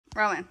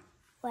Roman.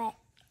 What?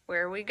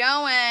 Where are we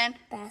going?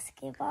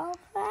 Basketball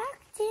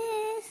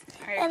practice.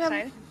 Are you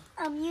excited?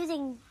 I'm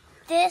using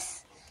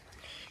this.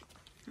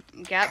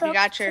 Yep, you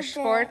got your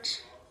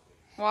sport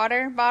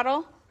water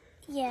bottle?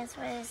 Yes,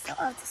 but it's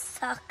all the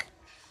suck.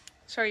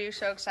 So are you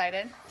so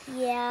excited?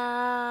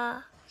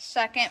 Yeah.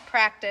 Second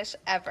practice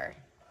ever.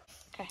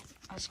 Okay,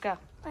 let's go.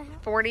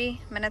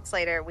 40 minutes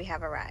later, we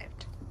have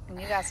arrived. And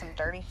you got some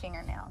dirty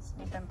fingernails.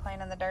 You've been playing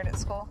in the dirt at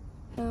school?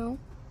 No.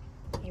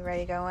 You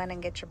ready to go in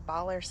and get your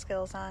baller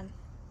skills on?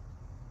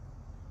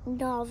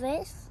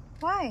 Novice.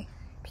 Why?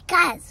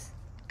 Because.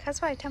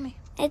 Because why? Tell me.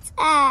 It's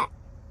at,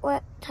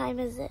 what time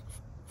is it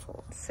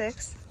for?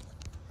 6.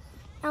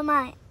 I'm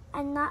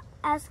not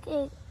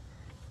asking,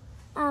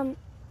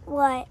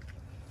 what?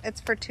 It's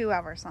for 2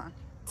 hours long.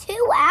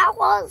 2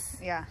 hours?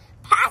 Yeah.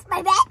 Past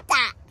my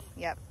bedtime.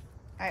 Yep.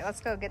 All right, let's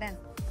go. Get in.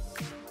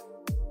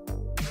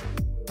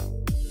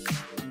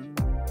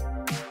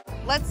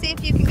 Let's see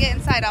if you can get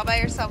inside all by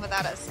yourself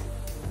without us.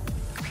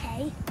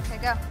 Okay. Okay,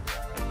 go.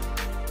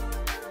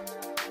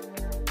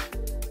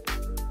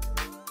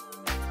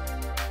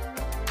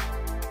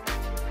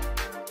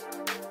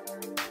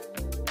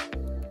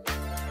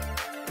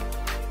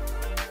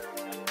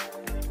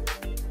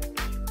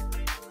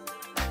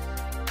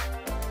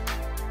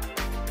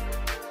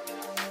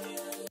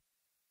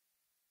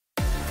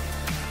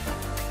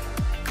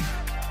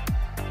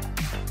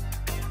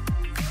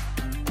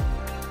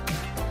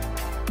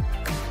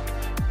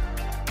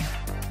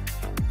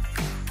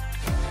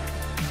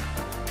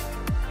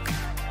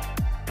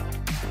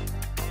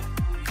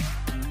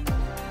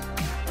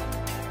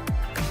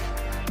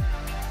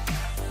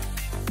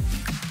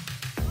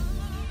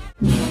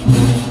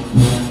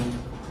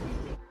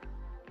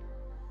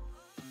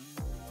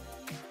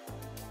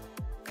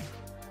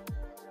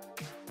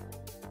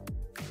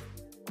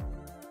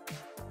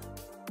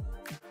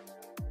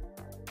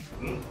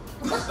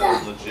 That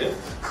sounds legit.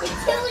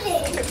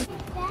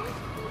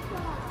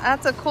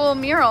 That's a cool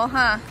mural,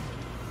 huh?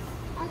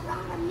 I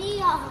got a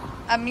meal.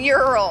 A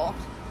mural.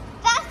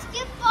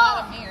 Basketball.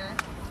 Not a mirror.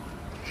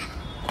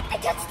 I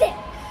touched it.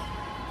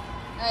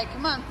 All right,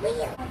 come on.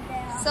 Wheel.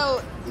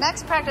 So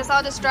next practice,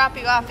 I'll just drop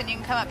you off and you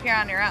can come up here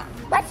on your own.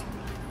 What?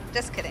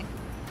 Just kidding.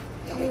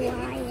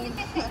 Hawaiian.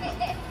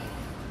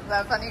 Is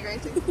that funny,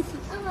 Gracie?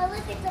 I'm gonna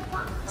look at the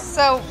box.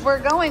 So we're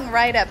going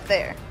right up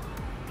there,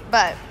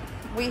 but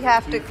we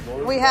have to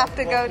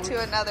go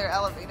to another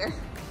elevator.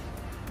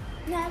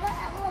 Another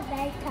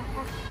elevator.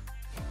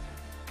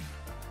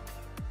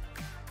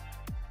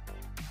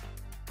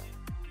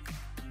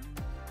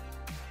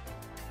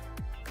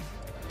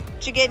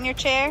 Did you get in your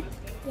chair?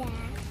 Yeah.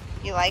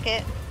 You like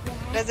it?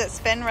 Yeah. Does it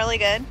spin really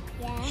good?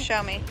 Yeah.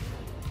 Show me.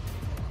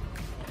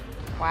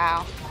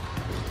 Wow.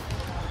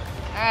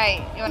 All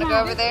right, you want to go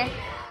over there?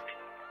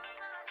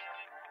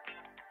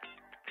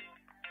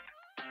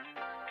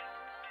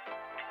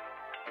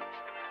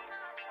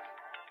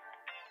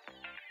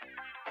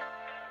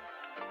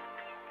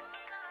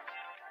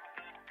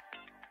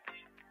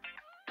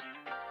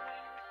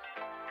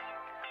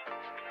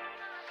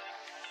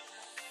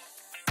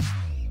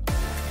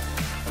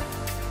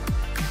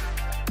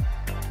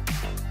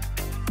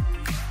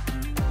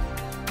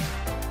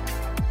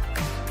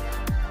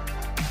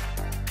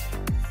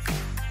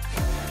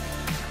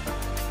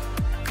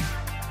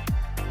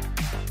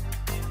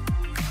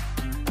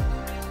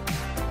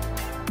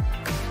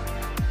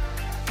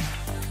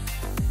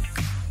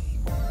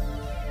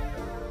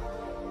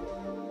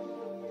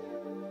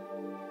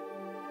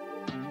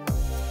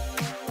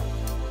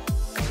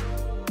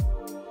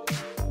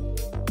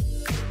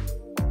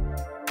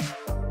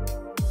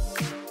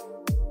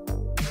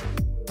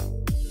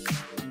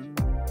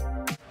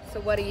 So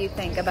what do you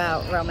think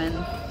about Roman?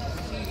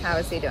 How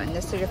is he doing?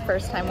 This is your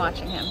first time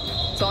watching him.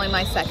 It's only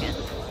my second.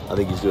 I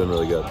think he's doing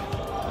really good.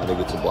 I think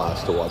it's a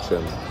blast to watch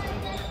him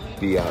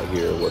be out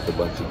here with a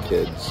bunch of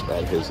kids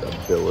at his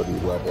ability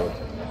level.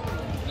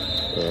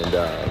 And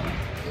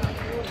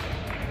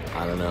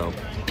I don't know.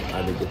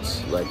 I think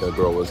it's like a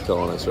girl was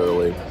telling us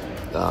early,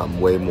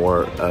 way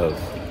more of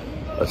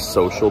a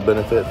social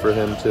benefit for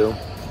him too,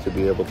 to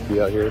be able to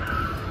be out here.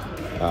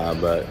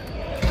 But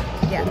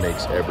Yes. it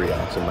makes every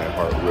ounce of my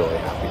heart really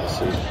happy to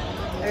see.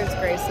 There's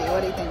Gracie.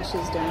 What do you think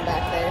she's doing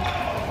back there?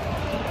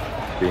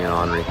 Being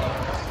ornery.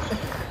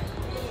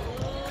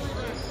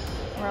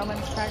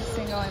 Roman's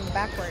practicing going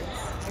backwards,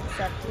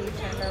 except he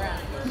turned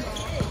around.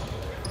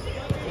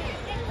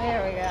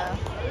 There we go.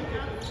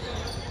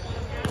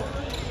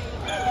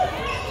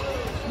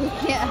 He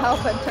can't help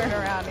but turn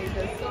around. He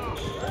just...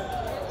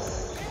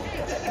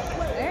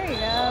 There he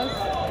goes.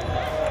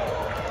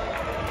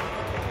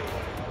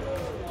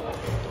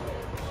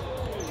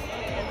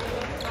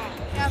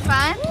 Have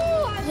fun?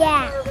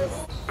 Yeah.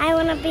 I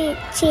want to be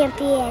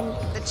champion.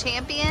 The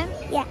champion?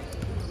 Yeah.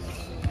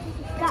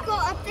 Let's go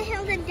up the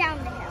hill and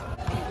down the hill.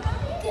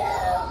 Go.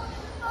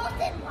 Oh,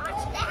 then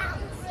watch down.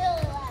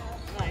 Really loud.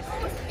 Nice.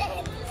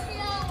 Stand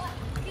still.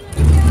 You want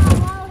to hear how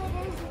loud it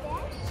is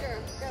again? Sure,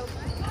 go.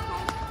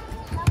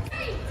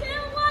 3, 2,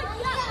 1,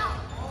 go.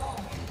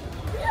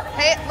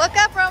 Hey, look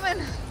up, Roman.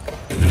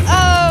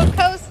 Oh,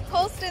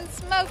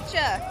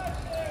 Gotcha.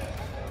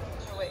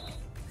 Oh, wait.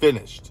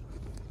 Finished.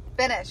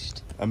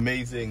 Finished.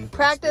 Amazing.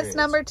 Practice experience.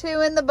 number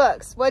 2 in the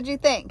books. What'd you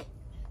think?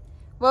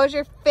 What was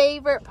your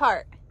favorite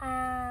part?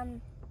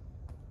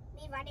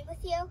 Me running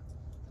with you.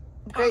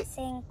 Great.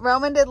 Passing.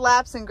 Roman did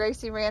laps and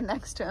Gracie ran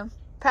next to him.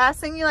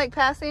 Passing, you like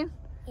passing?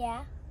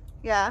 Yeah.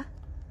 Yeah.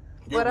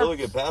 You're What a really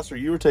good passer.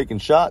 You were taking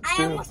shots I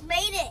too. almost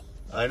made it.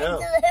 I know.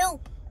 To the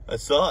hoop. I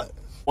saw it.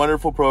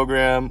 Wonderful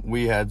program.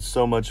 We had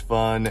so much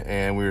fun,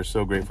 and we were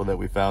so grateful that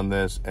we found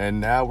this.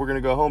 And now we're going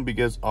to go home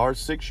because our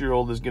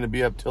 6-year-old is going to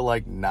be up till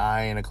like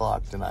 9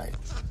 o'clock tonight.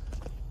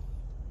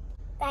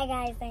 Bye,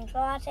 guys. Thanks for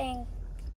watching.